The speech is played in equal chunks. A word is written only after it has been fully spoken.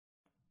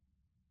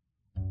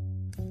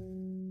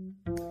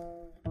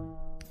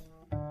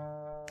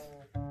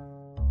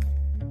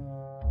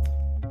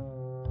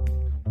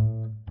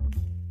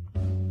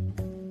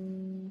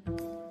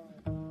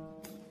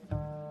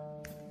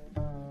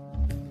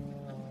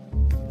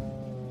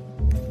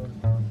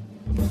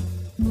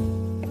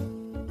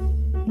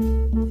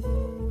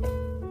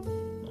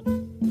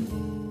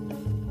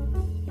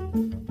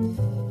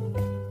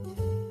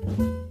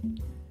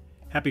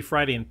Happy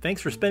Friday, and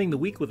thanks for spending the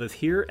week with us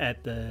here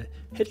at the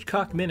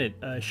Hitchcock Minute,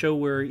 a show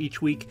where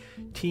each week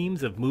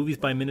teams of Movies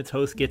by Minutes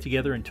hosts get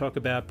together and talk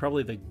about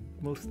probably the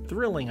most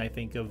thrilling, I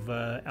think, of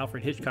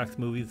Alfred Hitchcock's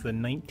movies, the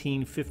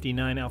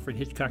 1959 Alfred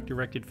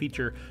Hitchcock-directed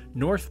feature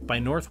North by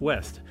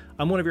Northwest.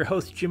 I'm one of your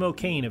hosts, Jim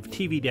O'Kane of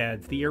TV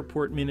Dads, the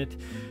Airport Minute,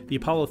 the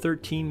Apollo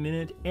 13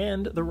 Minute,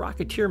 and the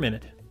Rocketeer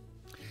Minute.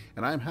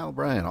 And I'm Hal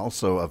Bryan,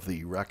 also of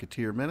the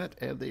Rocketeer Minute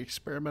and the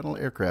Experimental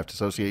Aircraft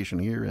Association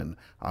here in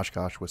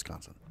Oshkosh,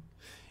 Wisconsin.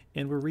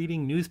 And we're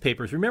reading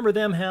newspapers. Remember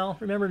them, Hal?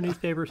 Remember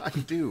newspapers? I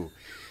do.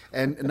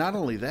 And not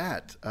only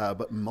that,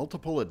 but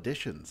multiple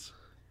editions.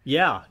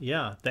 Yeah.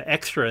 The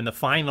extra and the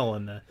final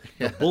and the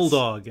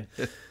bulldog.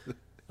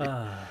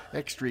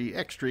 Extra.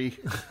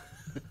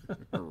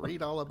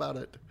 Read all about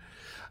it.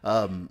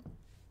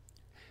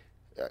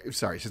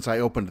 Sorry, since I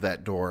opened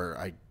that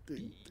door,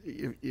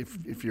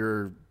 if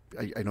you're...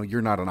 I know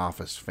you're not an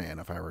Office fan,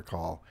 if I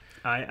recall.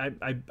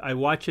 I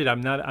watch it. I'm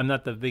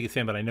not the biggest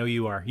fan, but I know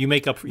you are. You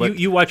make up for,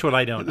 you watch what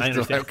I don't. I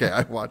understand. Okay,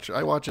 I watch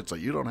it, so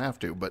you don't have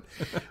to.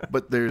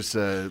 But there's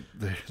a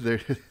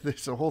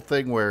whole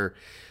thing where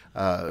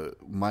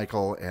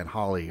Michael and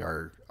Holly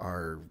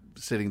are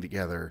sitting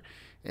together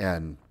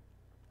and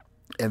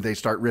they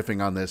start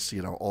riffing on this,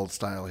 old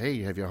style,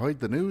 hey, have you heard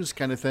the news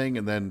kind of thing?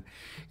 And then,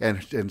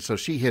 and so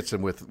she hits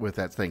him with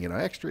that thing,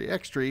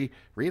 extra,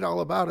 read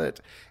all about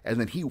it. And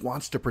then he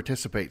wants to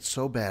participate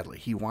so badly.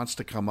 He wants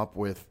to come up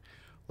with,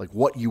 like,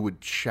 what you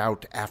would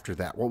shout after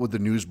that. What would the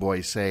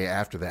newsboys say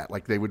after that?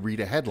 Like, they would read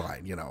a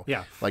headline,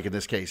 Yeah. Like in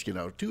this case,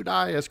 two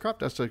die as crop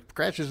dust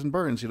crashes and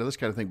burns, this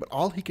kind of thing. But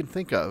all he can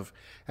think of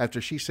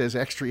after she says,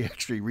 extra,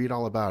 read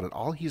all about it,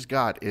 all he's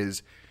got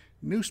is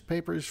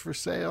newspapers for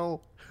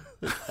sale.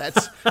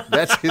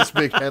 That's his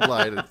big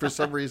headline, and for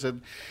some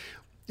reason,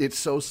 it's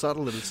so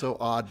subtle and it's so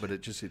odd, but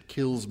it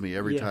kills me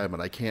every time,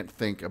 and I can't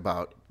think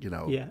about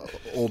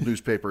old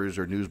newspapers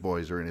or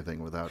newsboys or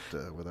anything without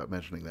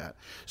mentioning that.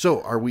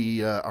 So, are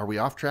we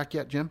off track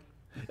yet, Jim?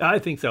 I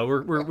think so.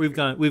 We've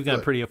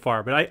gone pretty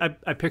far, but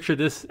I picture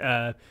this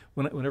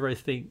whenever I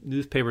think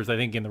newspapers, I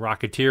think in the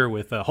Rocketeer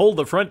with hold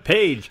the front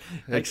page.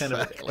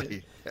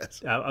 Exactly.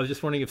 Yes. I was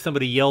just wondering if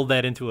somebody yelled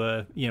that into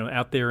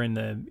out there in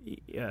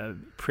the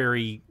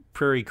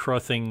prairie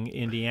crossing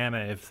Indiana,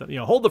 if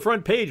hold the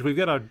front page, we've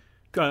got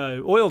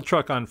a oil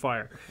truck on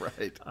fire.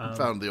 Right.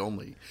 Found the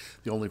only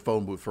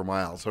phone booth for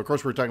miles. So of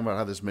course we're talking about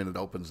how this minute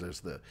opens. There's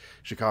the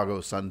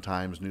Chicago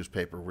Sun-Times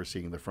newspaper. We're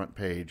seeing the front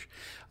page.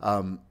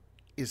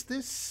 Is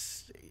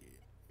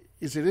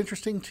it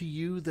interesting to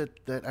you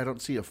that I don't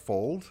see a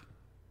fold?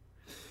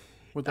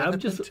 Would that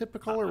have been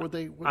typical, or would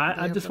they?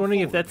 I'm just wondering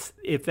if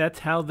that's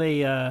how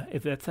they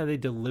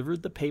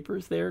delivered the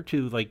papers there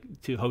to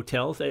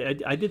hotels.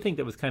 I did think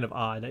that was kind of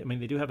odd. I mean,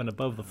 they do have an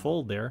above the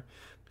fold there,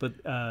 but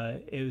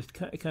it was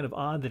kind of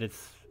odd that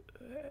it's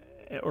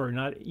or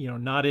not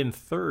in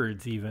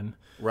thirds even.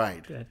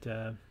 Right.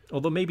 That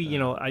although maybe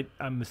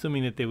I'm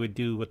assuming that they would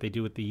do what they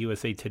do with the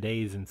USA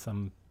Today's in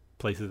some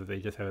places, that they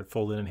just have it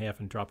folded in half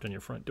and dropped on your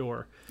front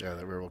door. Yeah,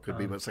 that very well could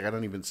be. But it's like I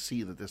don't even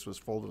see that this was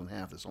folded in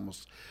half. This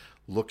almost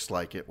looks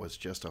like it was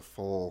just a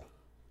full.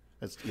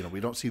 We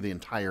don't see the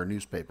entire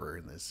newspaper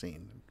in this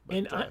scene. But,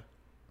 and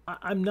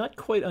I'm not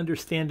quite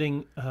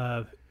understanding.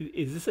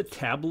 Is this a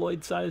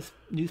tabloid-sized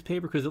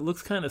newspaper? Because it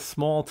looks kind of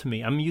small to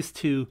me. I'm used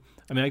to.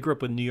 I mean, I grew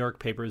up with New York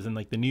papers, and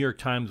the New York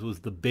Times was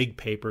the big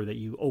paper that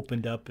you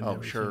opened up.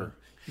 And sure.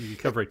 You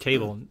cover a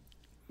table.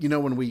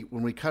 When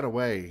we cut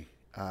away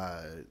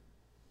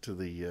to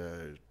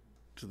the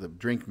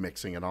drink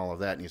mixing and all of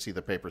that, and you see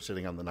the paper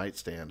sitting on the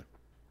nightstand,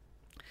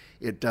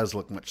 it does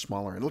look much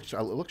smaller. It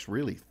looks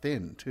really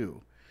thin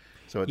too,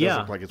 so it does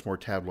look like it's more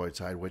tabloid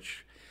side.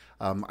 Which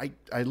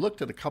I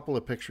looked at a couple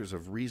of pictures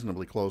of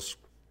reasonably close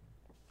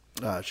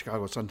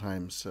Chicago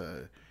Sun-Times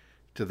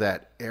to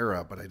that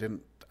era, but I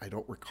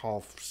don't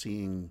recall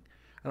seeing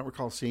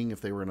if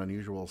they were an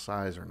unusual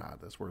size or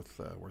not. That's worth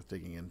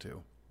digging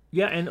into.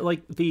 Yeah, and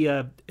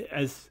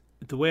as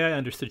the way I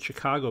understood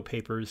Chicago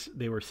papers,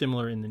 they were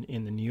similar in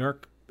the New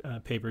York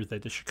papers.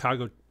 That the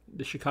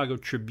Chicago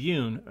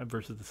Tribune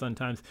versus the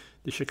Sun-Times,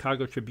 the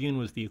Chicago Tribune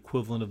was the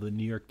equivalent of the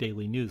New York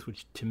Daily News,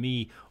 which to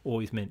me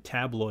always meant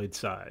tabloid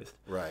sized.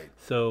 Right.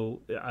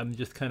 So I'm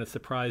just kind of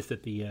surprised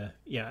that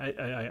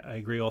I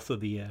agree. Also,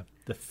 the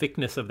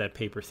thickness of that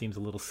paper seems a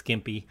little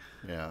skimpy.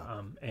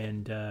 Yeah.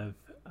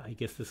 I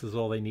guess this is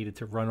all they needed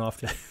to run off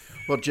to.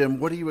 Well, Jim,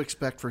 what do you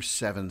expect for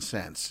 7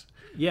 cents?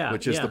 Yeah,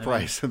 which is the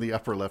price in the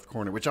upper left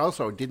corner, which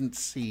also didn't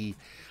see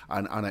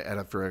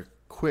for a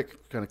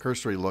quick kind of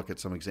cursory look at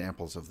some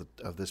examples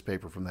of this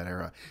paper from that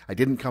era. I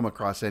didn't come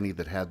across any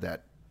that had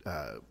that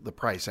the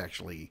price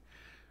actually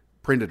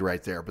printed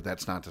right there, but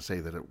that's not to say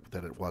that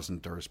it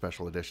wasn't, or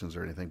special editions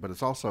or anything. But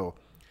it's also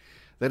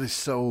that is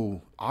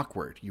so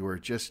awkward.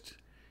 You're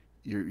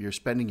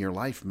spending your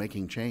life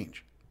making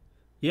change.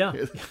 Yeah.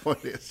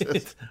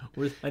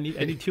 I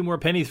need 2 more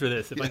pennies for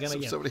this.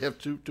 If somebody have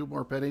two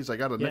more pennies, I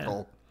got a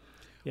nickel.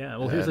 Yeah,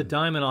 well, here's a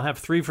dime, and I'll have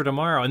 3 for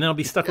tomorrow, and then I'll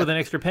be stuck with an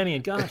extra penny.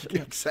 And gosh,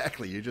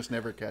 exactly, you just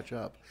never catch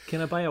up. Can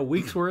I buy a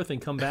week's worth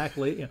and come back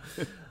late?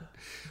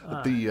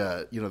 But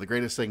the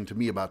greatest thing to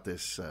me about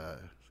this,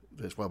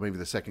 well, maybe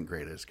the second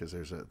greatest, because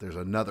there's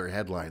another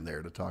headline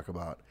there to talk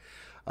about.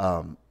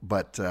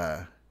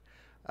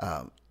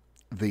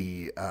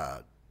 The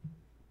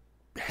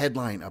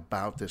headline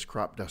about this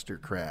crop duster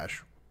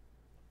crash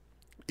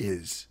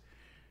is,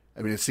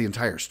 it's the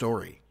entire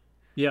story.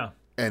 Yeah.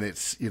 And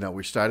it's,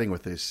 we're starting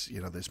with this,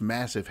 this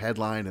massive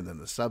headline, and then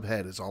the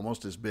subhead is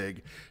almost as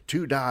big.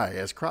 2 die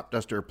as crop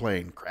duster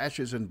plane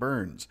crashes and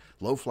burns.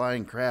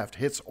 Low-flying craft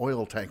hits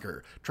oil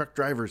tanker. Truck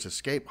drivers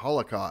escape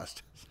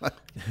Holocaust.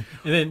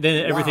 And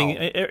then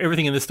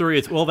everything in the story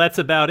is, well, that's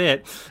about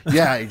it.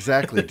 Yeah,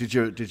 exactly. Did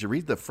you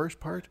read the first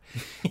part?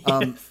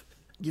 Yes.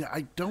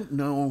 I don't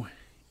know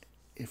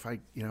if I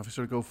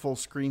sort of go full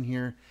screen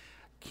here.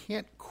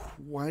 Can't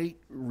quite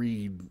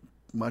read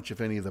much,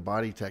 if any, of the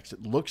body text.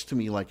 It looks to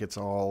me like it's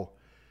all,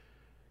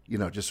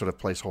 just sort of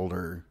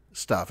placeholder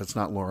stuff. It's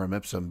not lorem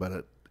ipsum, but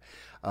it.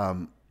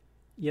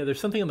 Yeah, there's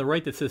something on the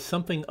right that says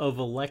something of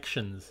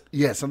elections.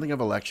 Yeah, something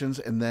of elections,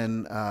 and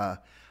then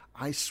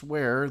I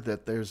swear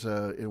that there's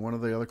in one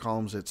of the other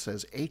columns it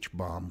says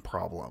H-bomb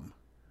problem.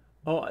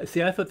 Oh,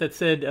 see, I thought that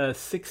said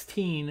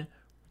 16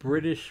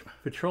 British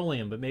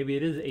petroleum, but maybe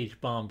it is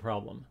H-bomb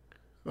problem.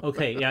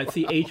 Okay, yeah, I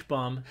see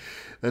H-bomb.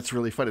 That's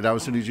really funny. Now,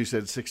 as soon as you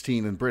said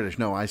 16 and British,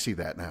 no, I see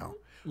that now.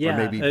 Yeah, or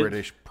maybe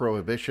British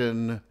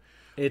prohibition,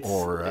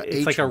 or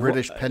H like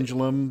British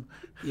pendulum.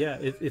 Yeah,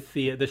 it's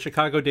the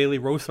Chicago Daily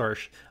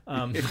Rosarch.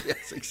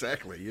 Yes,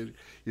 exactly.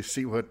 You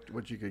see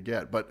what you could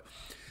get, but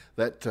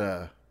that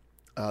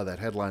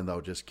headline though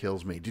just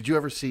kills me. Did you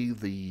ever see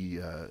the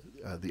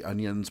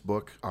Onion's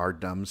book Our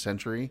Dumb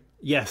Century?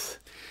 Yes.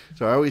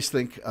 So I always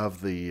think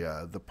of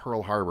the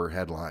Pearl Harbor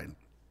headline,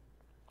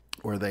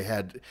 where they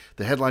had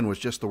the headline was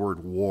just the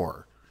word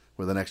war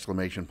with an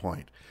exclamation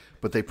point,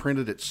 but they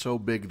printed it so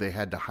big they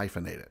had to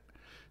hyphenate it.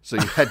 So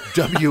you had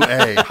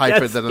WA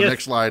hyphen, then the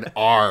next line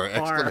R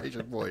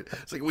exclamation point.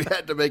 It's like we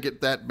had to make it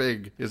that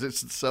big because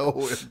it's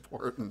so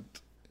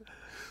important.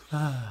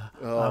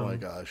 Oh my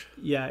gosh!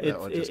 Yeah, that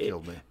one just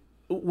killed me.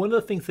 One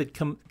of the things that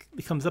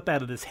comes up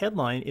out of this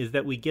headline is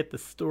that we get the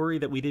story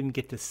that we didn't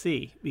get to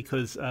see,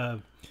 because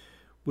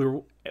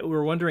we're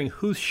wondering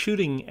who's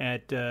shooting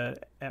at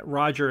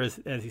Roger as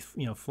he's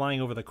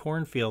flying over the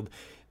cornfield.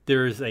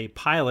 There's a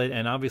pilot,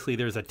 and obviously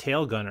there's a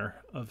tail gunner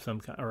of some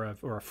kind,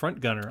 or a front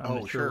gunner. I'm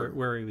not sure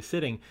where he was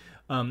sitting.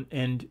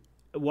 And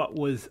what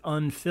was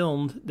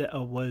unfilmed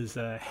was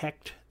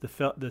Hecht,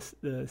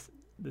 the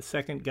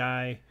second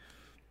guy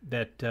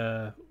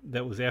that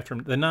was after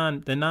him,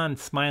 the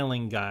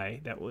non-smiling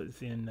guy that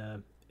was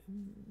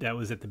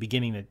at the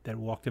beginning that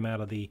walked him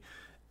out of the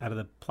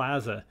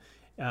plaza.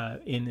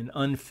 In an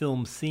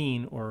unfilmed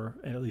scene, or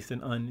at least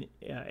an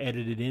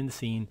unedited in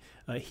scene,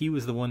 he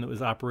was the one that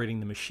was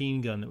operating the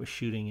machine gun that was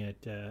shooting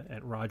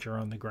at Roger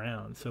on the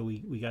ground. So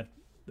we got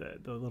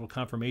the little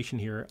confirmation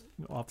here,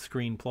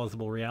 off-screen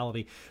plausible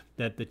reality,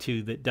 that the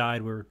two that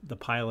died were the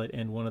pilot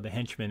and one of the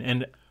henchmen.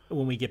 And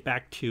when we get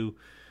back to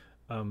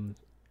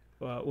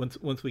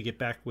once we get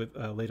back with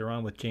later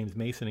on with James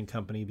Mason and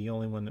company, the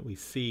only one that we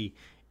see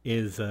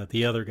is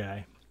the other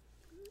guy.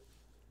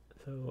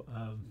 So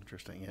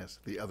interesting. Yes,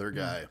 the other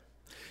guy.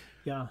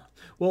 Yeah.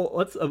 Well,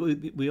 let's.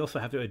 We also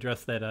have to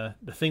address that.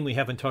 The thing we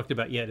haven't talked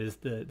about yet is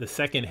the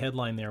second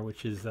headline there,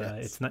 which is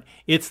it's the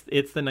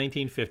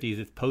 1950s.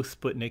 It's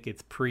post Sputnik.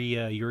 It's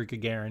pre Yuri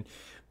Gagarin,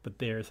 but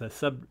there's a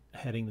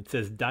subheading that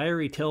says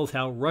 "Diary tells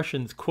how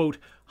Russians quote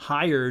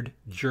hired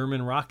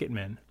German rocket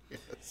men."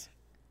 Yes.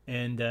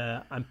 And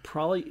I'm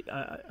probably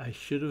I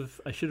should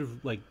have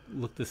like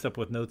looked this up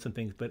with notes and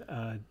things, but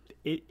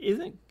it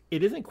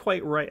isn't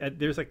quite right.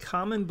 There's a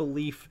common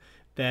belief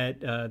that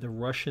the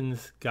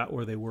Russians got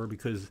where they were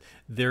because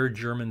their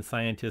German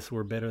scientists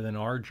were better than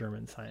our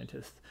German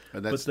scientists.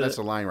 And that's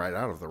a line right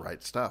out of The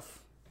Right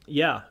Stuff.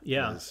 Yeah.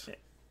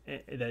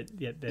 At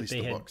least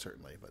the book,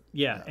 certainly. But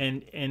yeah.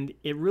 And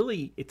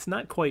it's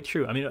not quite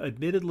true. I mean,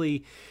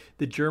 admittedly,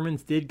 the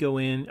Germans did go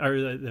in,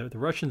 or the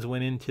Russians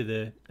went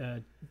into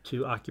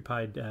to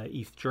occupied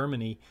East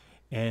Germany,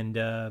 and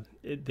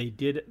they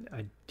did.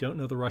 I don't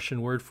know the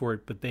Russian word for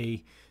it, but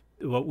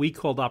what we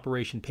called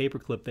Operation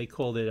Paperclip, they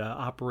called it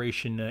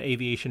Operation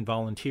Aviation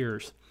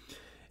Volunteers.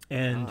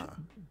 And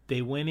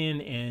they went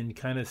in and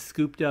kind of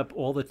scooped up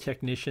all the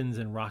technicians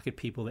and rocket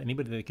people,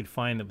 anybody they could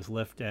find that was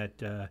left at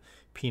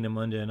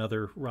Peenemünde and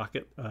other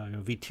rocket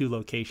V2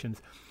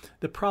 locations.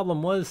 The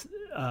problem was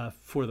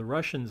for the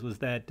Russians was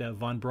that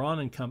von Braun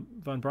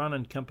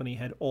and company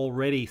had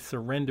already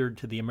surrendered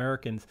to the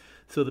Americans.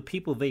 So the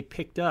people they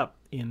picked up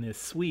in this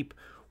sweep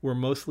were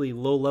mostly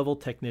low-level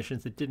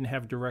technicians that didn't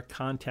have direct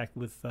contact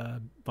with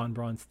von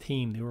Braun's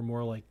team. They were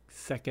more like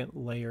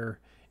second-layer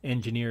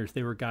engineers.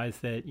 They were guys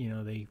that,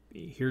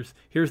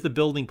 here's the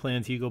building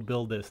plans, you go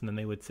build this, and then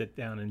they would sit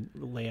down and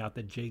lay out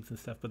the jigs and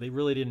stuff. But they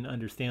really didn't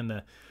understand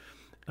the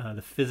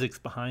physics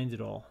behind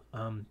it all.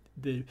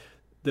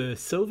 The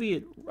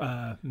Soviet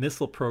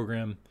missile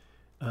program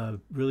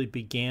really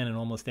began and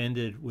almost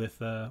ended with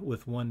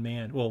one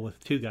man, well,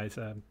 with two guys,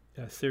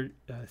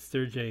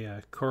 Sergei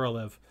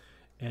Korolev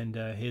and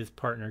his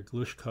partner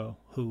Glushko,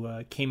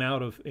 who came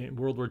out of in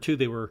World War II.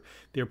 They were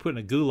put in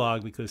a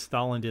gulag because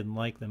Stalin didn't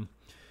like them,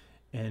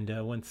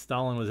 and when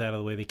Stalin was out of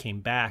the way, they came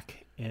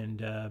back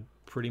and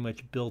pretty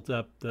much built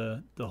up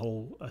the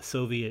whole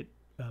Soviet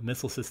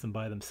missile system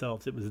by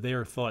themselves. It was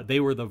their thought.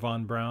 They were the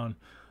von Braun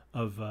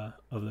of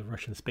the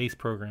Russian space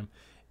program,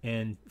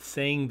 and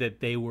saying that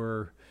they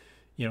were,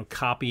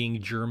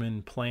 copying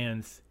German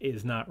plans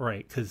is not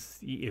right, because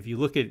if you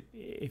look at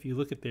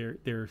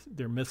their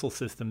missile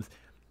systems,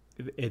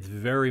 it's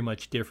very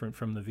much different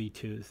from the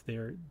V2s.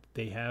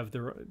 They have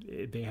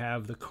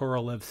the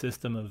Korolev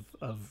system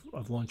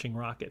of launching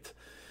rockets.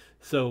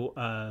 So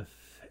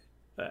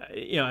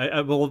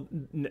well,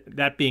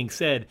 that being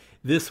said,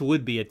 this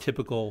would be a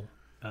typical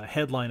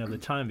headline of the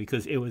time,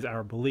 because it was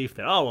our belief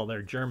that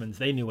they're Germans,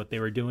 they knew what they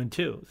were doing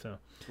too. So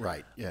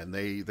right, yeah, and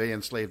they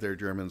enslaved their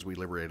Germans, we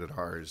liberated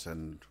ours,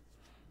 and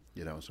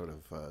sort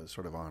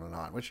of on and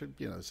on, which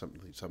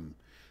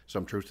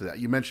some truth to that.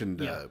 You mentioned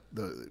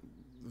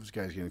those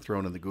guys getting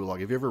thrown in the gulag.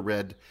 Have you ever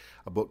read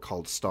a book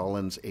called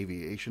Stalin's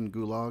Aviation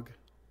Gulag?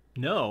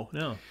 No,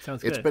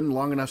 sounds good. It's been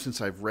long enough since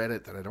I've read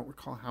it that I don't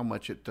recall how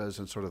much it does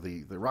in sort of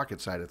the rocket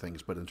side of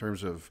things, but in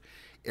terms of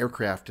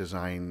aircraft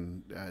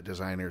design,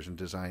 designers and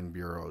design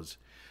bureaus,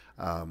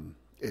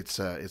 it's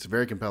a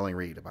very compelling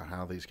read about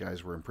how these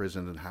guys were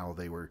imprisoned and how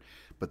they were,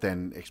 but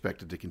then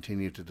expected to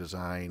continue to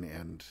design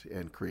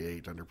and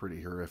create under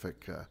pretty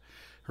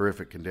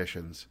horrific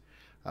conditions.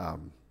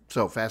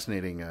 So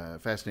fascinating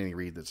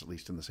read that's at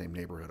least in the same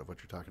neighborhood of what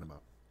you're talking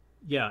about.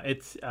 Yeah,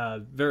 it's a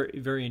very,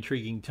 very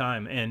intriguing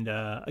time, and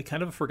a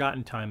kind of a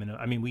forgotten time. And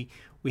I mean,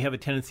 we have a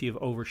tendency of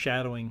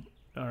overshadowing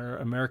our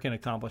American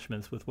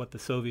accomplishments with what the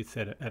Soviets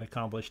had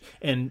accomplished,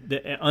 and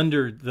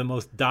under the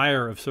most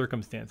dire of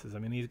circumstances. I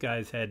mean, these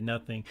guys had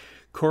nothing.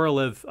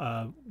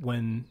 Korolev,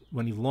 when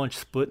he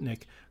launched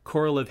Sputnik,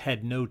 Korolev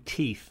had no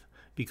teeth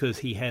because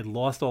he had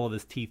lost all of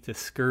his teeth to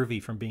scurvy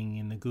from being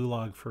in the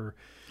gulag for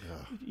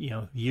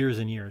years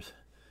and years.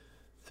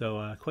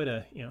 So quite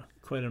an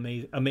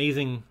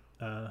amazing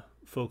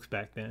folks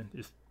back then.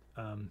 Just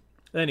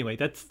anyway,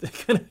 that's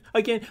kind of,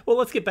 again. Well,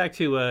 let's get back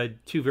to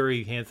two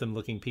very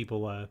handsome-looking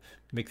people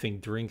mixing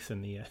drinks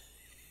in the.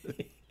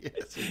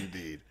 Yes,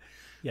 indeed.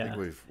 Yeah, I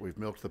think we've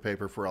milked the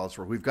paper for all it's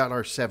worth. We've got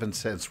our 7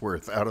 cents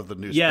worth out of the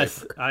newspaper.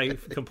 Yes, I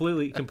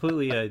completely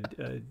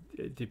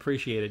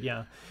depreciate it.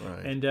 Yeah,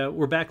 right. And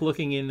we're back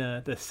looking in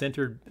the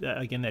centered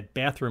again, that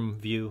bathroom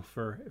view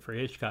for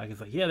Hitchcock.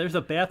 It's like, yeah, there's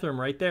a bathroom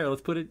right there.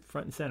 Let's put it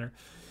front and center.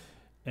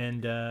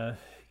 And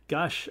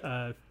gosh,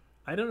 I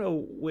don't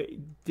know.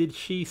 Did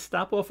she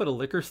stop off at a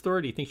liquor store?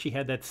 Do you think she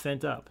had that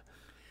sent up?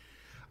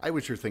 I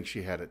would sure think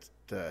she had it.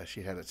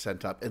 She had it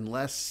sent up,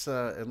 unless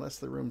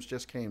the rooms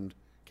just came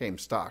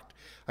stocked.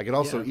 I could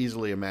also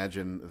easily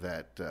imagine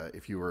that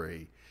if you were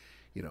a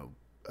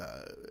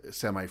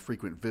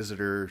semi-frequent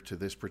visitor to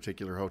this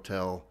particular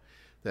hotel,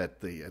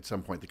 that at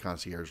some point the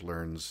concierge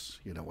learns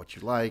what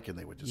you like, and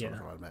they would just sort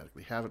of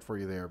automatically have it for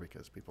you there,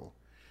 because people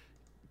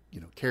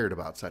cared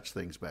about such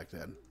things back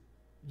then.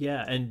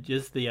 Yeah, and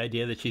just the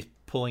idea that she's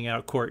pulling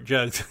out quart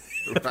jugs.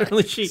 Right,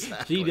 Apparently she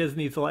does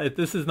need to.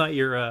 This is not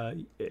your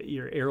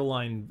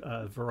airline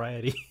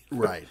variety.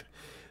 Right.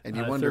 And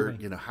you wonder,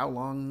 serving. how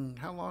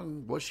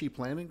long was she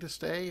planning to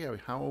stay? I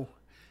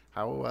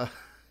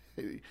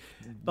mean,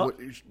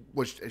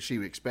 was she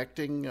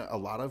expecting a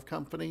lot of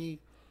company?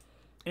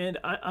 And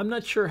I'm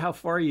not sure how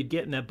far you'd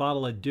get in that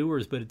bottle of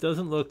Dewar's, but it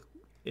doesn't look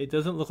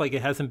like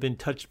it hasn't been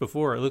touched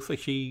before. It looks like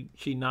she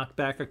knocked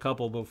back a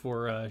couple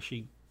before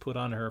she put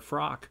on her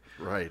frock.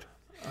 Right.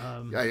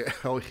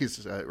 It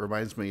always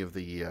reminds me of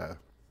the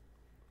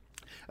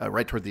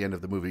right toward the end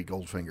of the movie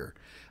Goldfinger,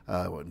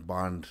 when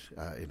Bond,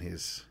 in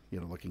his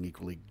looking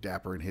equally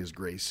dapper in his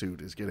gray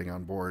suit, is getting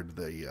on board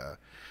the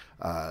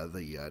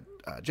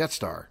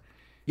Jetstar.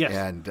 Yes.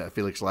 And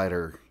Felix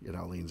Leiter,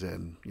 leans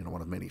in,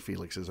 one of many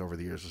Felixes over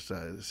the years,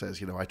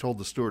 says, I told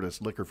the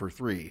stewardess liquor for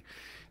 3.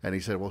 And he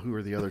said, well, who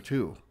are the other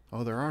 2?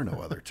 Oh, there are no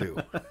other 2.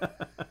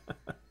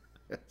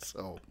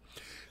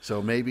 So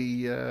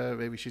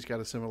maybe she's got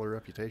a similar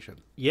reputation.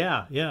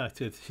 Yeah.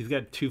 She's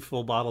got 2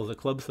 full bottles of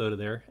club soda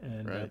there,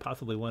 and right.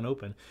 Possibly 1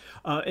 open.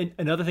 And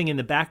another thing in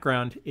the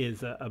background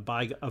is a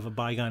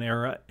bygone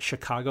era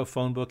Chicago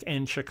phone book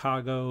and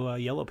Chicago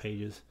Yellow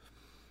Pages.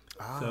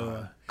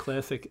 So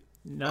classic.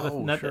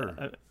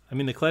 Sure. I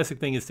mean, the classic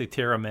thing is to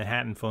tear a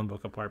Manhattan phone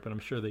book apart, but I'm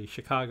sure the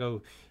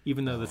Chicago,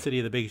 even though the city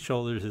of the big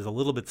shoulders is a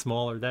little bit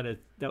smaller, that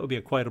would be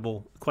a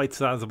quite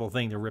sizable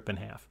thing to rip in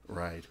half.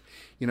 Right.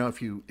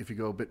 If you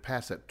go a bit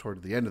past that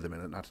toward the end of the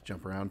minute, not to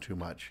jump around too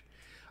much,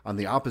 on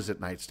the opposite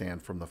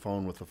nightstand from the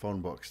phone with the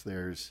phone books,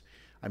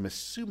 I'm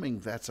assuming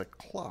that's a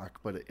clock,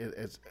 but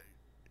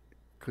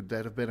would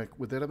that have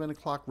been a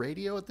clock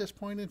radio at this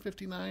point in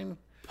 '59?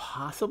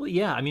 Possibly,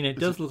 yeah. I mean, it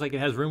does look like it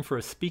has room for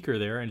a speaker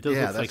there, and it does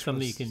look like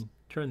something you can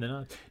turn the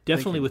knob.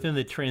 Definitely within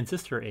the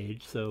transistor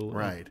age, so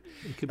right.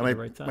 It could be the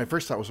right time. My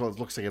first thought was, well, it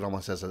looks like it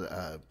almost has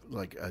a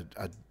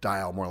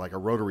dial, more like a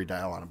rotary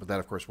dial on it, but that,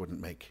 of course, wouldn't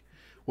make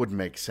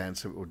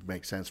sense. It would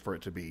make sense for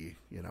it to be,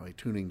 a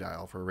tuning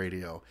dial for a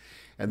radio.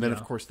 And then,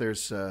 of course,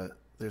 there's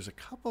there's a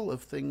couple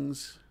of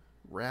things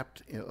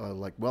wrapped in,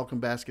 like welcome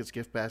baskets,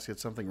 gift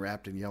baskets, something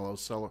wrapped in yellow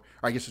cellophane.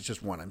 I guess it's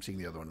just one. I'm seeing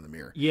the other one in the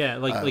mirror. Yeah,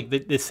 like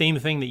the same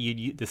thing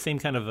that the same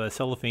kind of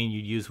cellophane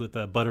you'd use with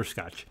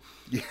butterscotch.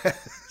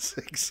 Yes,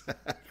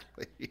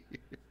 exactly.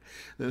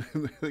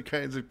 The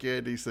kinds of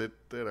candies that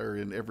are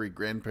in every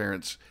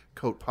grandparent's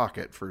coat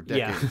pocket for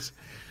decades.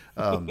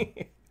 Yeah.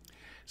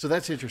 So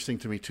that's interesting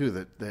to me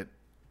too. That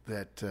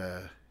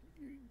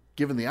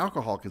given the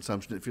alcohol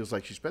consumption, it feels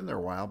like she's been there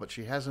a while, but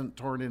she hasn't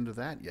torn into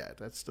that yet.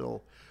 That's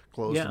still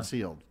closed and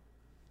sealed.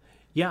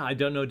 Yeah, I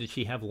don't know. Did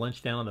she have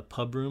lunch down in the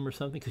pub room or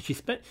something? Because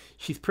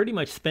she's pretty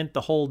much spent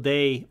the whole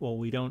day. Well,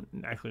 we don't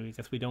actually. I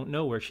guess we don't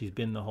know where she's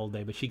been the whole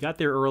day. But she got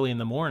there early in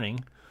the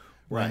morning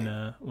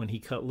when he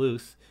cut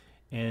loose.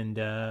 And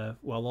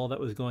while all that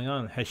was going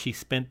on, has she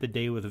spent the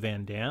day with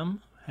Van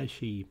Damme? Has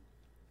she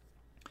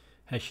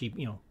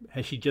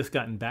just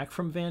gotten back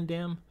from Van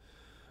Damme?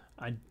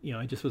 I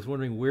just was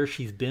wondering where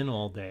she's been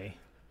all day.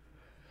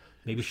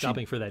 Maybe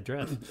shopping for that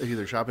dress.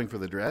 Either shopping for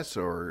the dress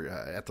or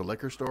at the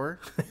liquor store.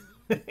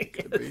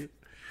 Could be.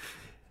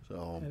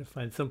 So I had to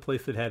find some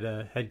place that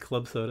had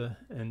club soda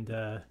and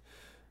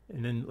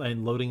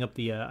then loading up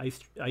the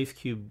ice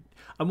cube.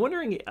 I'm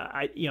wondering.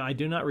 I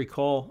do not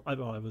recall. I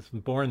was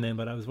born then,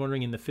 but I was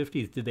wondering in the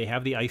 50s, did they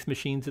have the ice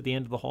machines at the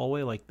end of the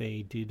hallway like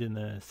they did in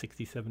the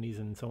 60s, 70s,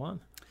 and so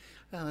on?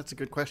 Yeah, that's a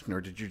good question.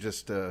 Or did you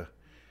just,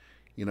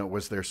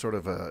 was there sort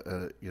of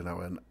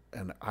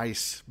an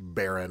ice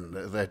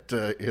baron that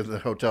in the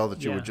hotel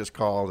that you would just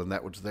call, and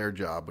that was their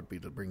job would be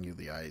to bring you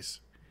the ice?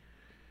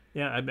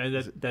 Yeah, I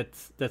mean,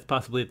 that's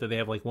possibly it, that they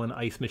have like one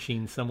ice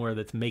machine somewhere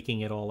that's making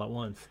it all at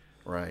once.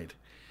 Right.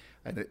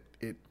 And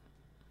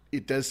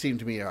it does seem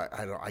to me,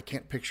 I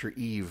can't picture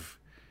Eve,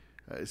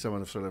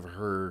 someone of sort of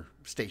her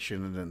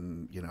station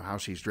and how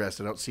she's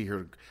dressed. I don't see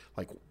her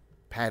like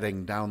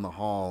padding down the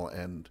hall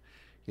and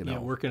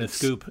working a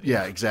scoop.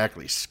 Yeah,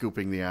 exactly,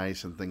 scooping the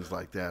ice and things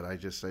like that. I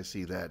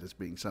see that as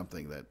being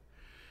something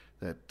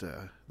that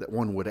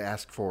one would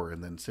ask for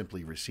and then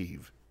simply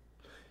receive.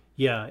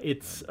 Yeah,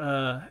 it's.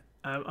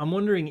 I'm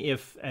wondering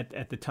if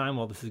at the time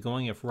while this is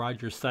going, if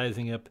Roger's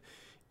sizing up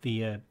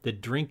the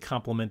drink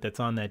complement that's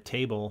on that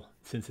table,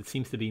 since it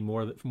seems to be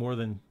more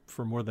than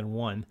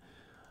one.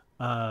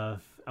 I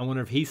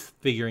wonder if he's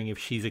figuring if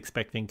she's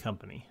expecting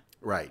company.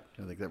 Right.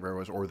 I think that very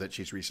was, or that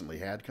she's recently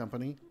had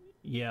company.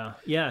 Yeah.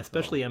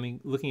 Especially, I mean,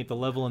 looking at the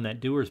level in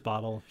that Dewar's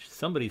bottle,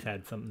 somebody's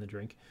had something to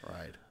drink.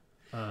 Right.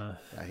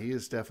 Yeah, he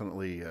is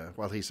definitely.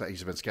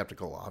 He's been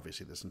skeptical,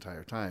 obviously, this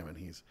entire time, and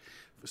he's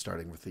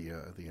starting with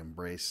the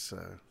embrace,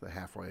 the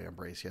halfway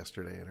embrace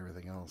yesterday, and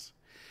everything else.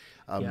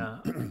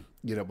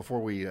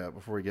 Before we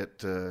get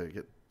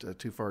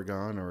too far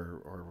gone,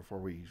 or before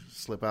we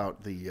slip out,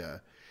 you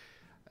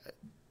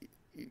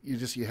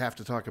have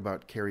to talk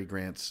about Cary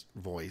Grant's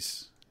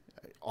voice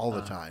all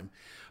the time.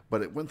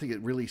 But one thing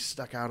that really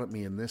stuck out at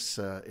me in this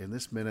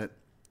minute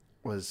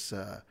was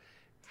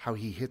how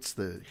he hits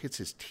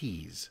his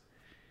T's.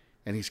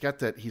 And he's got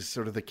that. He's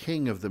sort of the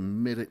king of the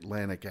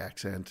mid-Atlantic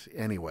accent,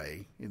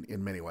 anyway,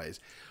 in many ways.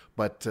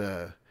 But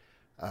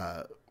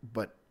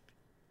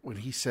when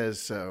he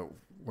says,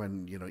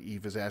 when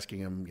Eve is asking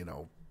him,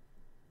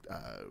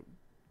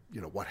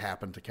 what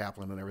happened to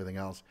Kaplan and everything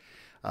else,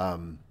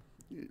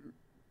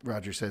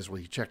 Roger says,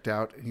 well, he checked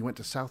out and he went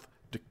to South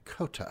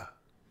Dakota.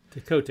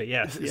 Dakota,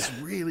 yes. It's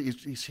really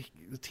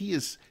the T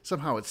is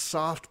somehow it's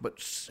soft but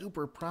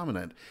super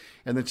prominent,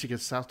 and then she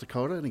gets South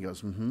Dakota, and he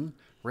goes,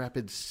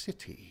 Rapid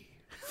City.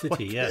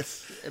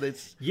 Yes. And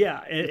it's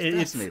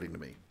fascinating to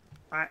me.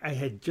 I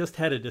had just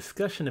had a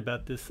discussion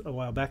about this a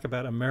while back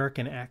about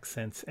American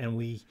accents, and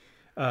we,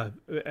 I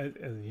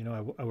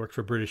worked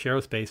for British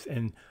Aerospace,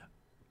 and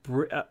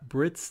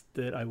Brits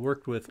that I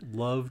worked with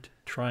loved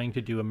trying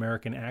to do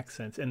American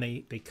accents, and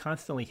they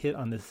constantly hit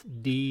on this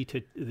the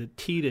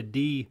T to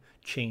D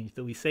change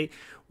that we say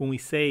when we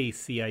say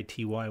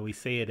CITY, we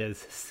say it as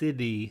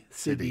city,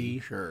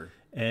 sure,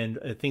 and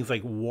things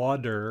like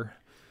water,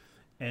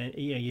 and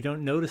you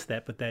don't notice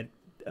that, but that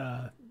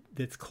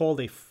it's called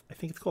I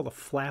think it's called a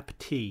flap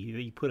T.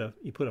 You put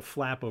a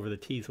flap over the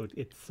T so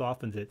it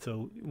softens it.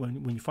 So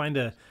when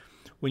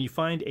you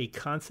find a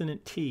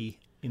consonant T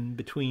in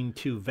between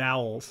two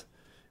vowels,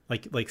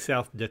 like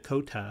South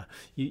Dakota,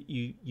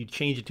 you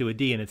change it to a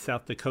D and it's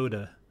South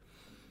Dakota.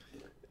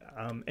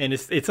 And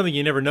it's something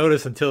you never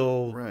notice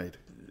until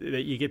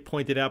that you get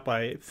pointed out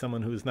by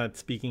someone who's not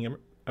speaking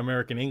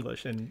American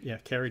English. And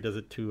Cary does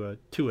it to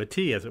a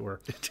T, as it were.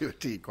 To a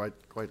T,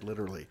 quite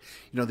literally.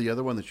 The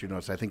other one that you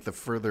notice, I think the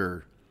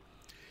further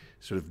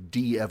sort of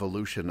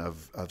de-evolution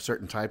of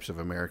certain types of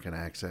American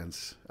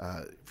accents.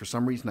 For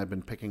some reason, I've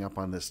been picking up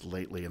on this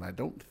lately, and I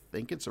don't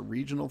think it's a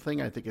regional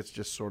thing. I think it's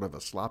just sort of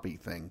a sloppy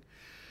thing.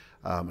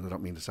 And I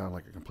don't mean to sound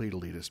like a complete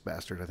elitist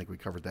bastard. I think we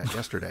covered that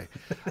yesterday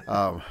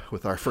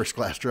with our first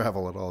class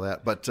travel and all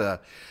that. But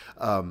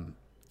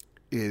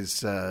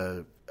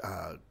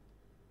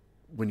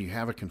when you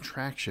have a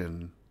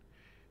contraction,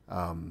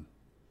 I'm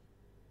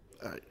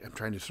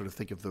trying to sort of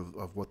think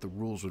of what the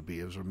rules would be.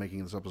 I'm sort of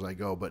making this up as I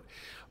go.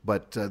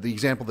 But the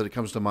example that it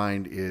comes to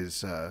mind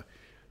is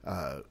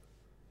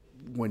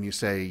when you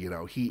say,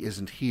 he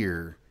isn't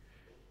here,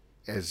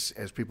 as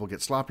people get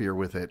sloppier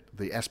with it,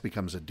 the S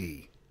becomes a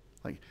D.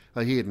 Like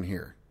he isn't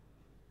here.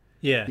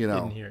 Yeah,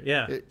 didn't hear.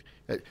 Yeah.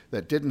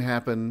 That didn't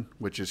happen,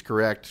 which is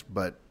correct,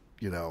 but,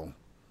 isn't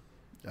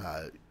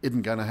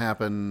going to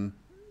happen.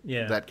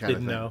 Yeah. That kind of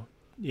thing. Know.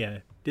 Yeah.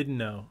 Didn't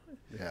know.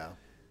 Yeah.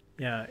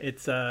 Yeah.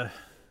 It's,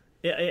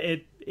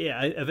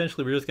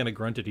 eventually we're just going to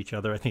grunt at each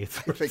other. I think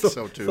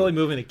so too. Slowly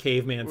moving to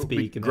caveman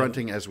speak. And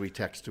grunting as we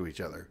text to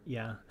each other.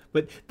 Yeah.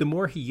 But the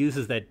more he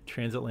uses that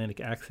transatlantic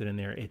accent in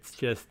there,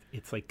 it's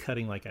like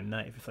cutting like a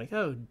knife. It's like,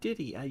 oh, did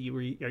he? Are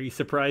you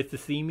surprised to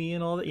see me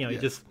and all that?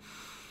 Yes.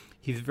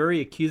 He's very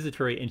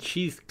accusatory, and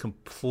she's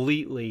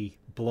completely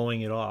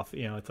blowing it off.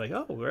 It's like,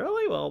 oh,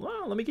 really? Well,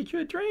 let me get you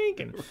a drink,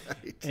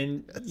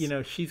 and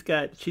yes. She's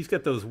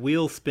got those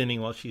wheels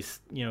spinning while she's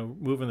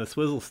moving the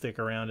swizzle stick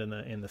around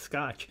in the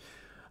scotch.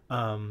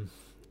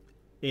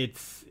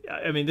 This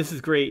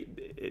is great.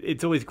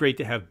 It's always great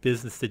to have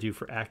business to do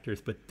for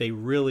actors, but they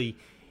really,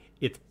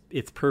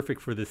 it's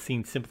perfect for this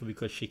scene simply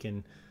because she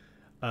can,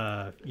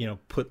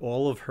 put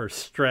all of her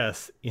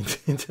stress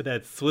into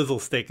that swizzle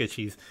stick as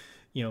she's,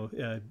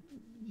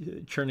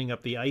 churning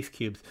up the ice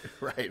cubes.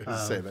 Right. I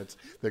was saying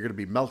they're going to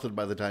be melted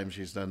by the time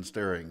she's done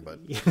stirring, but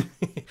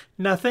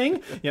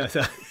nothing.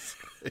 So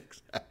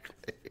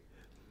exactly.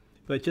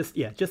 But just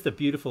a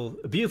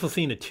beautiful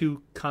scene of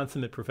two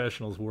consummate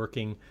professionals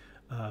working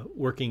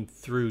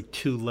through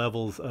two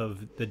levels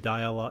of the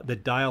dialogue. The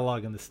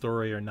dialogue and the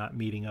story are not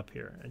meeting up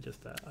here. And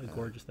just a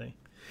gorgeous thing,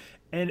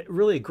 and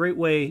really a great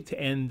way to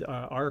end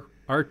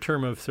our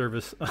term of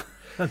service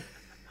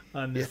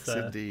on this. Yes,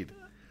 indeed.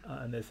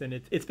 On this, and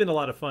it's been a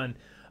lot of fun.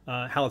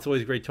 Hal, it's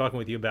always great talking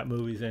with you about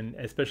movies, and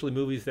especially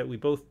movies that we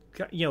both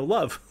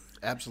love.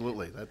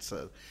 Absolutely,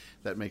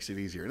 that makes it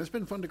easier, and it's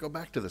been fun to go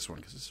back to this one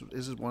because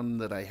this is one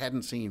that I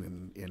hadn't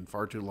seen in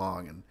far too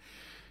long,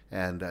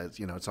 and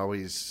it's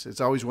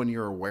always one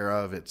you're aware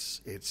of.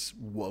 It's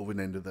woven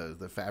into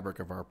the fabric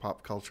of our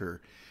pop culture,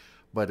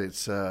 but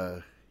it's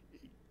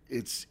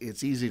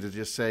easy to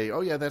just say,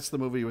 oh yeah, that's the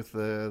movie with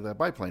the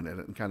biplane in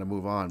it, and kind of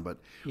move on. But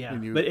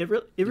but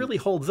it really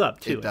holds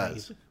up too. It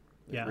does.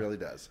 It really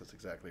does. That's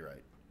exactly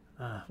right.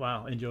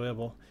 Wow,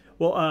 enjoyable.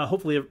 Well,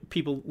 hopefully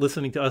people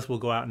listening to us will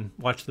go out and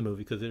watch the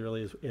movie because it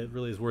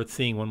really is worth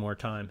seeing one more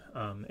time.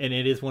 And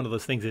it is one of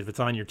those things, if it's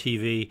on your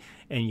TV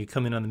and you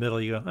come in on the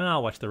middle, you go,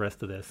 I'll watch the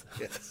rest of this.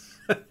 Yes.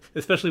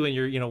 Especially when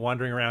you're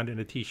wandering around in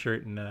a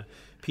T-shirt and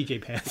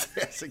PJ pants.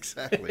 Yes,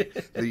 exactly.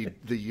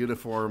 the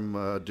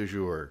uniform du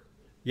jour.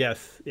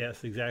 Yes,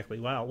 exactly.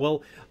 Wow.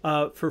 Well,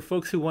 for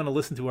folks who want to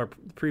listen to our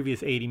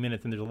previous 80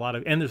 minutes,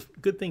 and there's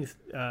good things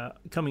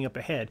coming up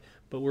ahead,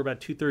 but we're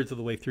about 2/3 of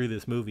the way through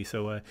this movie.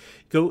 So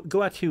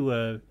go out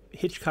to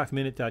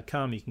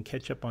hitchcockminute.com. You can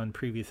catch up on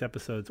previous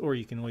episodes, or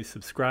you can always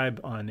subscribe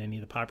on any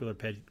of the popular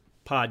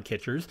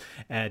podcatchers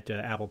at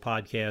Apple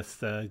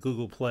Podcasts,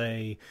 Google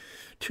Play,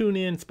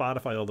 TuneIn,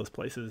 Spotify, all those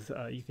places.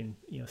 You can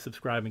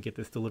subscribe and get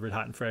this delivered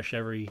hot and fresh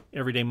every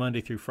day, Monday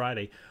through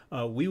Friday.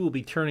 We will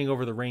be turning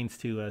over the reins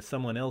to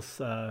someone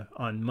else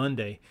on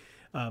Monday.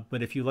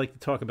 But if you'd like to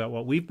talk about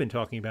what we've been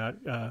talking about,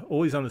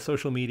 always on the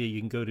social media, you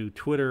can go to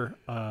Twitter,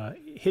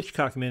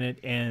 Hitchcock Minute,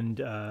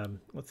 and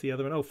what's the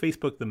other one? Oh,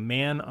 Facebook, The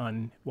Man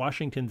on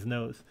Washington's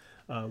Nose.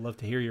 Love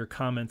to hear your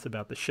comments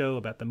about the show,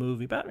 about the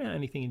movie, about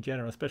anything in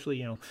general,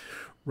 especially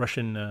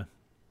Russian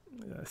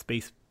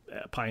space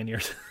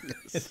pioneers,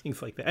 and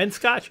things like that, and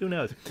Scotch. Who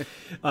knows?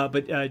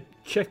 But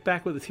check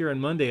back with us here on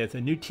Monday as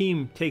a new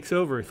team takes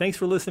over. Thanks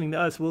for listening to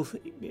us. We'll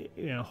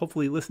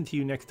hopefully listen to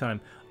you next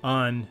time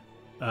on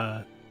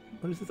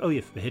what is this? Oh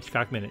yes, the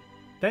Hitchcock Minute.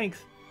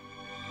 Thanks.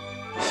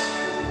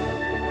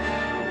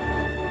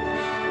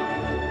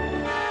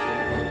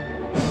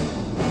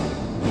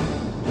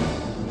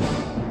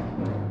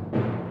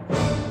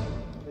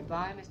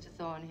 Goodbye, Mr.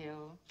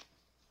 Thornhill,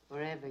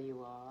 wherever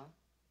you are.